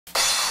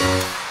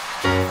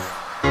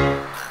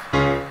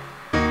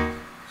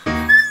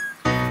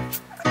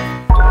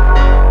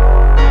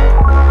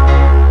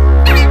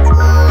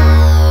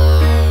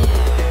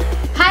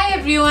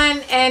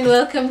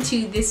welcome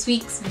to this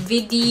week's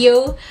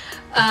video.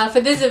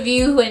 For those of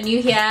you who are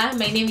new here,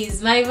 my name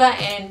is Maiva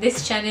and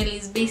this channel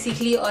is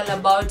basically all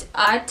about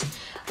art.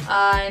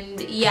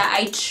 And yeah,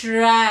 I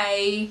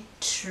try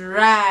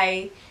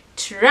to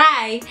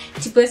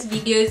post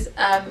videos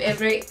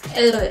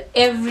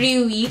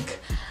every week.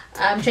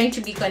 I'm trying to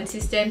be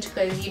consistent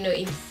because, you know,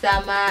 in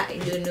summer, I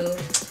don't know,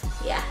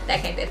 yeah,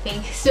 that kind of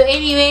thing. So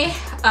anyway,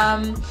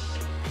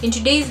 in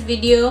today's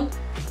video,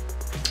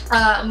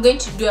 I'm going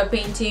to do a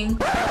painting.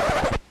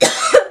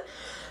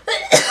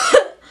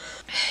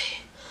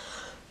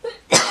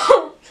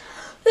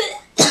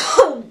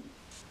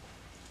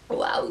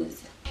 Wow.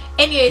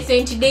 Anyway, so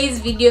in today's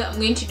video, I'm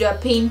going to do a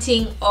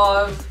painting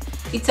of,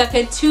 it's a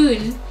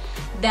cartoon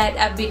that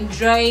I've been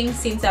drawing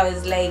since I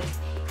was like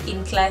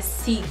in class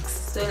 6.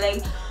 So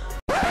like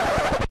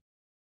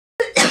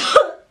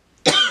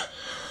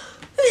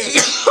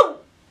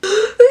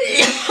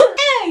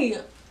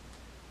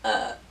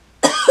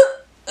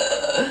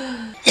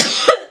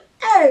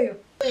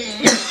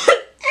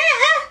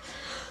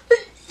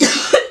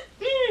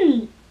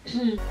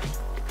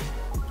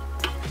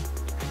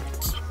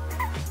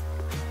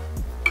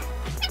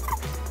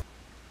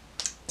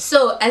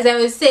so as I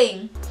was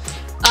saying,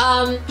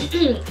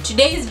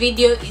 today's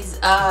video is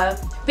a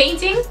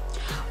painting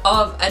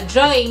of a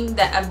drawing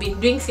that I've been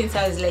doing since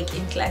I was like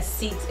in class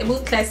 6,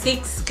 about class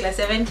 6, class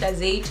 7,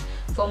 class 8,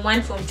 form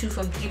 1, form 2,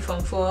 form 3,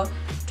 form 4,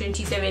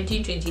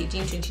 2017,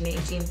 2018,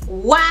 2019.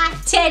 What?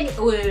 10?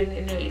 Oh,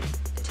 no,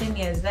 10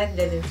 years, that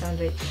doesn't sound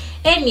right.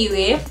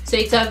 Anyway, so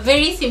it's a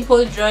very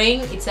simple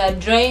drawing. It's a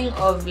drawing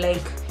of,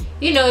 like,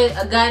 you know,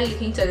 a girl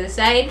looking to the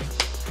side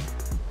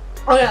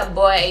or a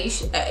boy.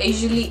 I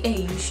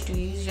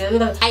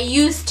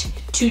used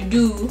to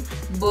do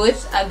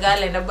both a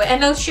girl and a boy,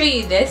 and I'll show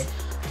you this.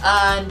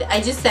 And I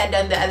just sat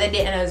down the other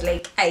day and I was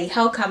like,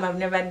 how come I've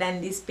never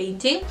done this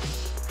painting?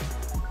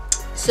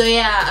 So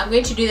yeah, I'm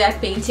going to do that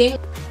painting.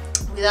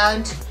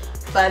 Without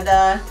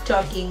further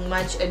talking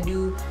much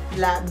ado,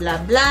 blah blah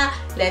blah,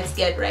 let's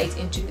get right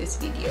into this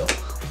video.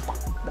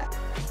 Bye.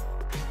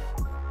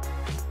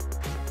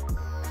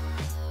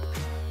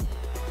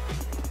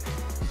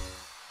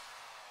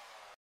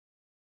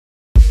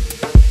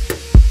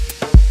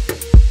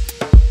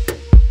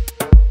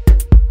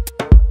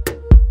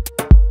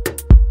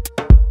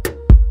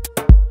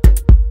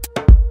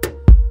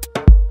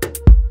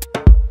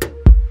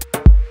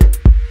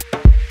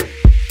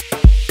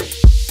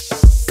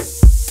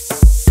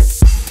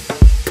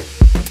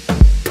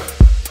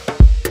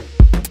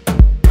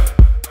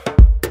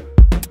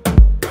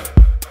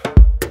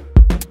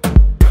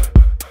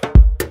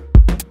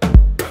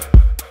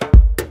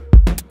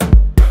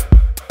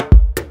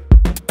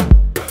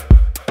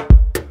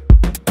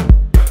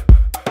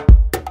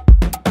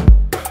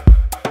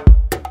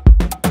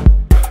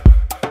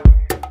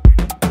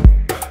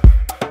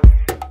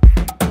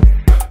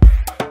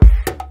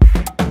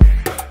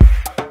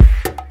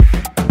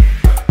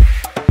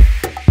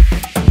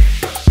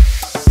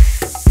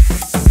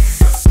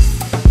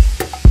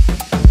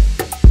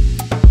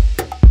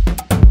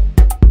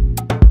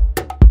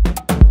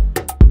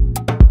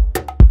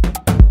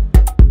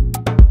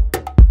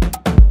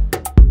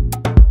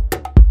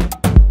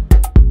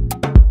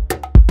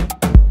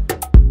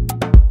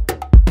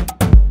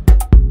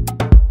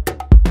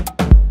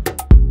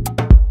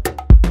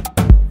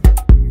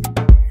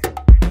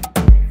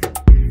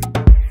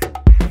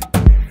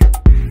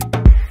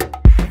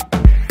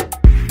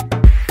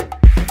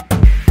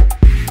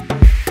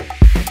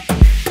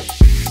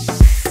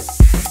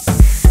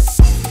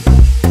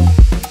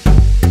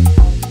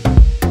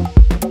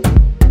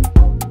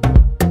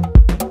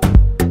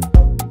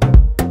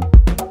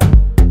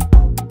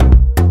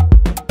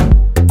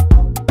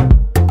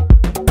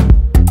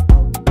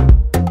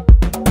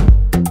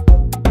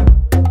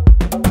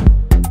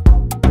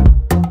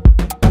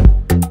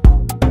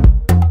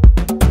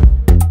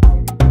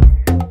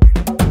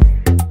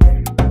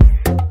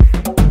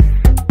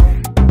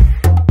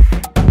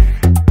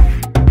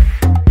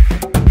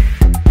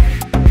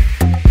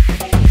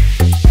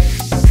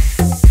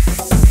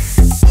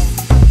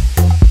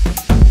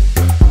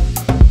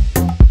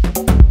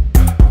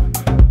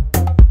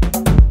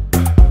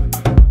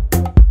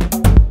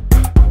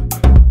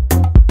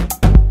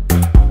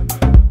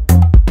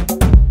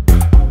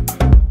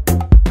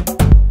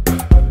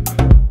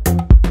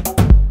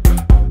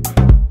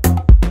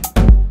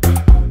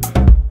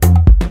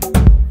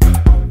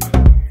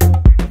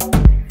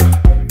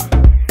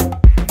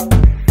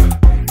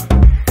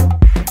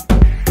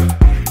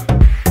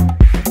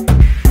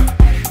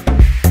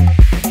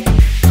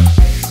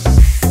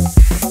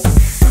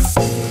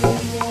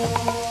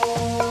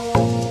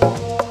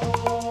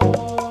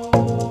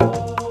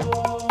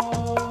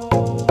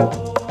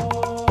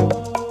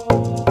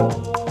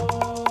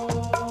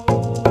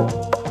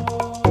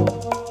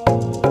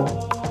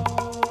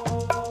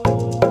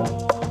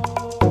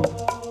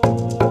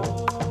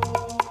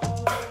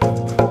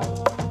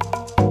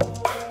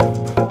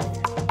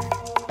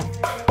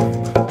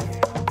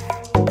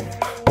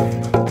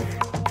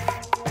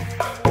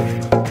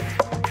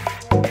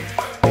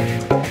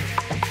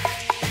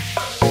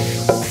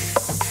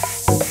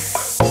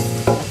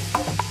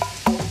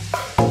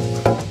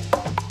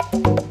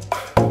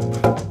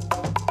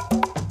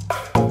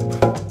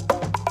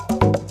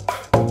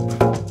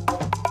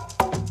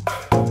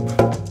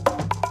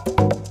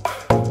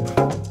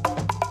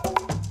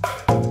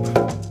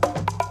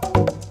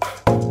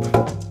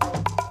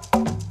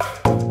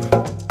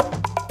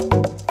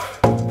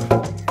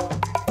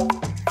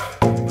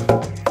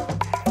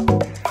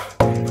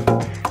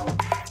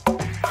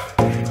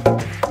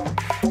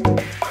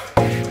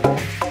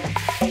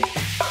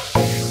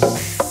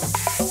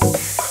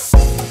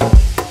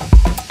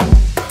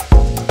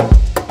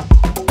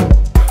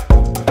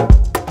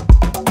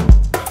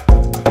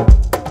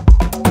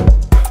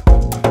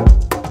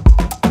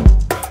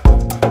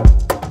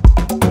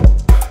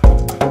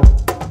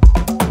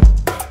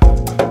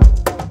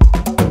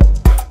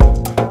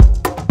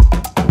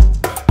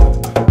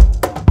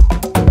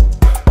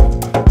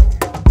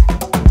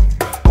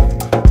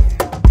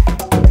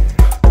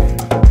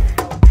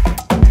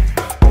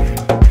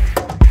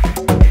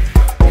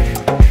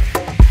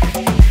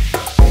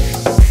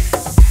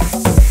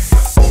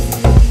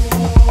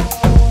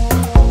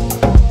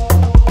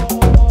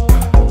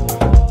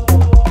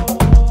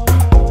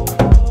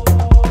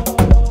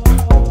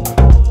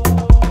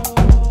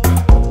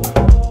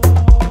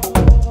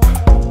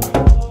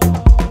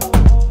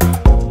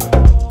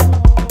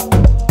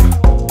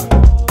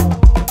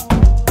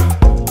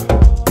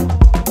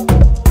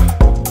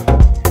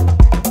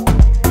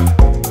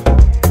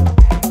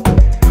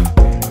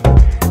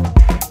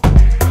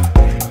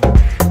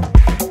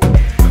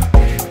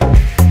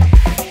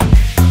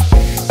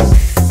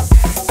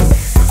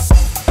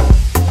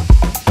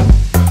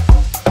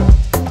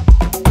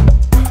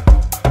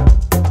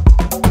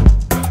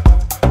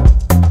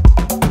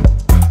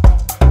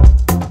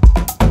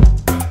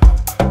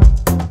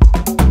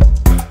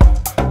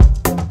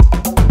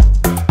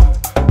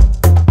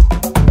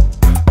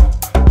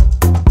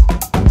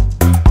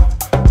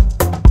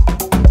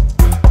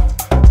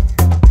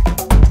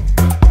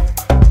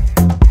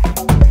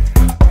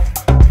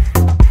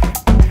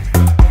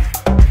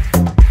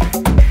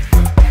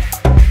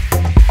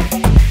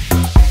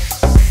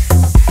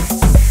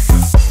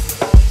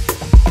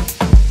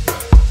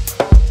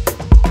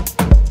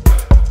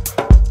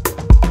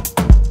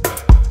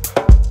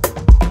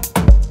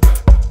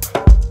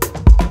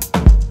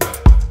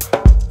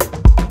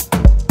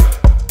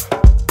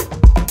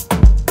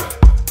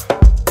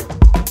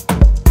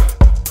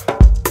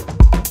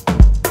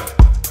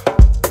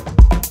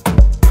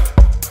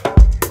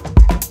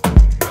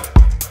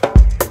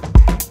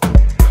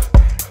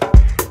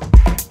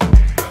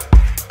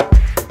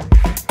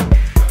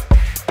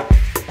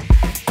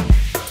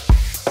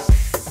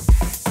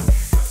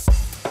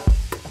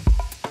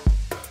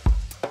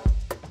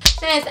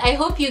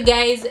 hope you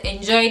guys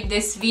enjoyed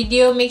this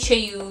video. Make sure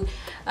you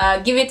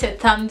give it a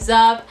thumbs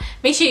up.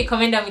 Make sure you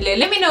comment down below.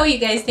 Let me know what you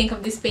guys think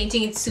of this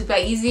painting. It's super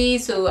easy,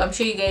 so I'm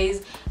sure you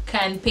guys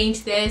can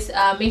paint this.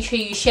 Make sure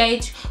you share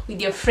it with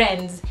your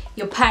friends,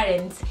 your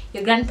parents,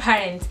 your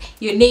grandparents,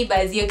 your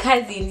neighbors, your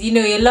cousins, you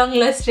know, your long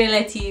lost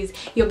relatives,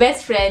 your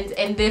best friends,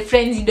 and the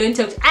friends you don't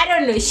talk to. I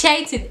don't know,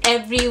 share it with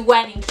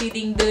everyone,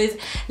 including those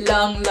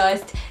long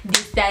lost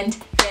distant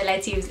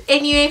relatives.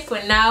 Anyway, for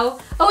now,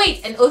 oh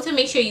wait, and also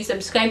make sure you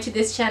subscribe to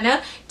this channel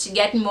to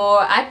get more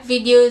art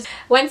videos.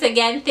 Once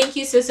again, thank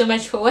you so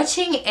much for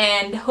watching,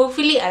 and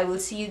hopefully I will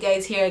see you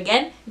guys here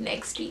again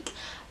next week.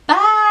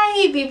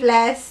 Bye, be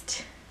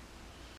blessed.